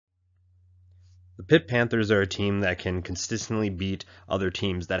The Pitt Panthers are a team that can consistently beat other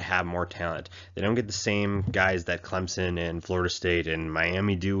teams that have more talent. They don't get the same guys that Clemson and Florida State and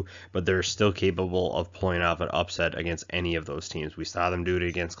Miami do, but they're still capable of pulling off an upset against any of those teams. We saw them do it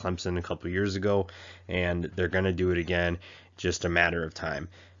against Clemson a couple years ago, and they're going to do it again, just a matter of time.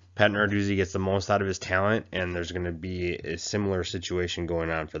 Pat Narduzzi gets the most out of his talent, and there's going to be a similar situation going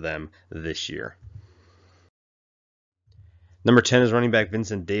on for them this year. Number 10 is running back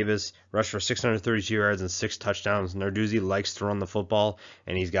Vincent Davis, rushed for 632 yards and 6 touchdowns. Narduzzi likes to run the football,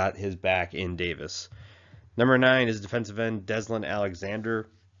 and he's got his back in Davis. Number 9 is defensive end Deslin Alexander.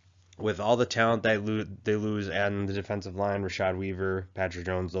 With all the talent they lose and the defensive line, Rashad Weaver, Patrick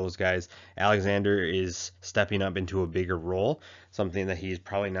Jones, those guys, Alexander is stepping up into a bigger role, something that he's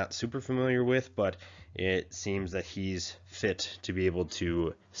probably not super familiar with, but it seems that he's fit to be able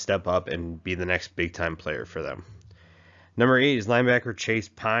to step up and be the next big-time player for them. Number 8 is linebacker Chase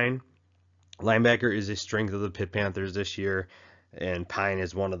Pine. Linebacker is a strength of the Pitt Panthers this year, and Pine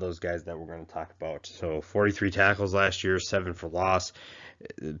is one of those guys that we're going to talk about. So 43 tackles last year, 7 for loss.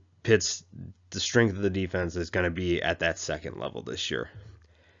 Pitt's the strength of the defense is going to be at that second level this year.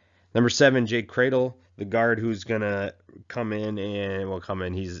 Number 7, Jake Cradle, the guard who's going to come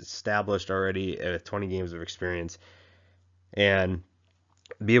in. He's established already with 20 games of experience and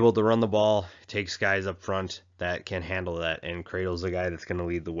be able to run the ball, takes guys up front that can handle that, and Cradle's the guy that's going to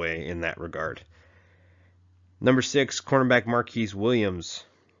lead the way in that regard. Number 6, cornerback Marquise Williams.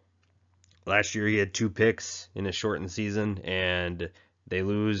 Last year he had 2 picks in a shortened season, and they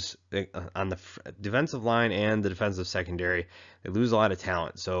lose on the defensive line and the defensive secondary. They lose a lot of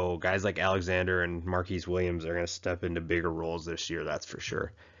talent. So guys like Alexander and Marquise Williams are going to step into bigger roles this year, that's for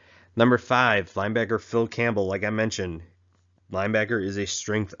sure. Number 5, linebacker Phil Campbell. Like I mentioned, linebacker is a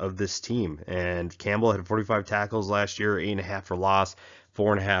strength of this team. And Campbell had 45 tackles last year, 8.5 for loss,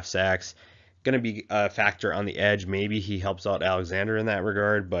 4.5 sacks. Going to be a factor on the edge. Maybe he helps out Alexander in that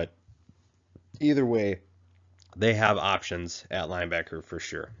regard, but either way, they have options at linebacker for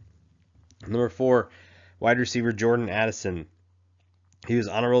sure. Number 4, wide receiver Jordan Addison. He was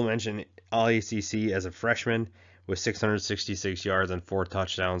honorable mention All-ACC as a freshman with 666 yards and 4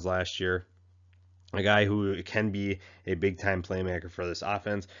 touchdowns last year. A guy who can be a big-time playmaker for this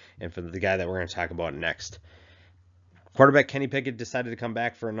offense and for the guy that we're going to talk about next. Quarterback Kenny Pickett decided to come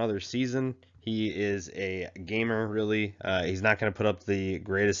back for another season. He is a gamer, really. He's not going to put up the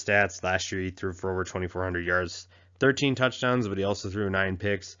greatest stats. Last year, he threw for over 2,400 yards, 13 touchdowns, but he also threw 9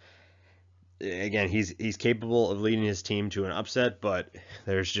 picks. Again, he's capable of leading his team to an upset, but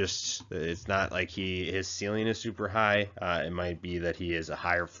it's not like his ceiling is super high. It might be that he is a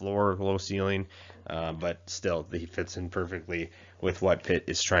higher floor, low ceiling, but still, he fits in perfectly with what Pitt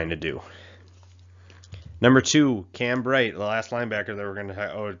is trying to do. Number 2, Cam Bright, the last linebacker that we're going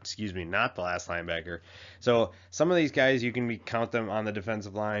to not the last linebacker. So some of these guys, you can count them on the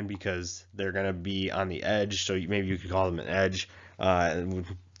defensive line because they're going to be on the edge, so maybe you could call them an edge.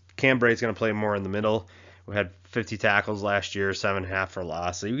 Cam Bright's going to play more in the middle. We had 50 tackles last year, 7.5 for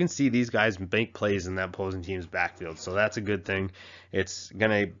loss. So you can see these guys make plays in that opposing team's backfield, so that's a good thing. It's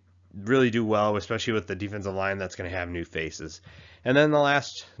going to really do well, especially with the defensive line that's going to have new faces. And then the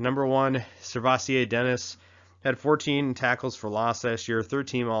last, number 1, Servassier Dennis, had 14 tackles for loss last year,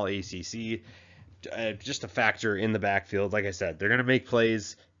 13 All-ACC. Just a factor in the backfield. Like I said, they're going to make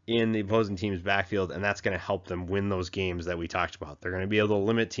plays in the opposing team's backfield, and that's going to help them win those games that we talked about. They're going to be able to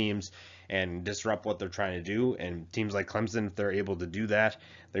limit teams and disrupt what they're trying to do, and teams like Clemson, if they're able to do that,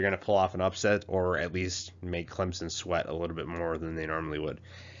 they're going to pull off an upset or at least make Clemson sweat a little bit more than they normally would.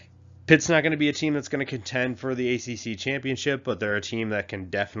 Pitt's not going to be a team that's going to contend for the ACC championship, but they're a team that can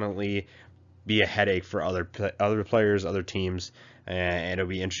definitely be a headache for other players, other teams, and it'll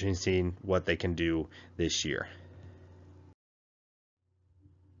be interesting seeing what they can do this year.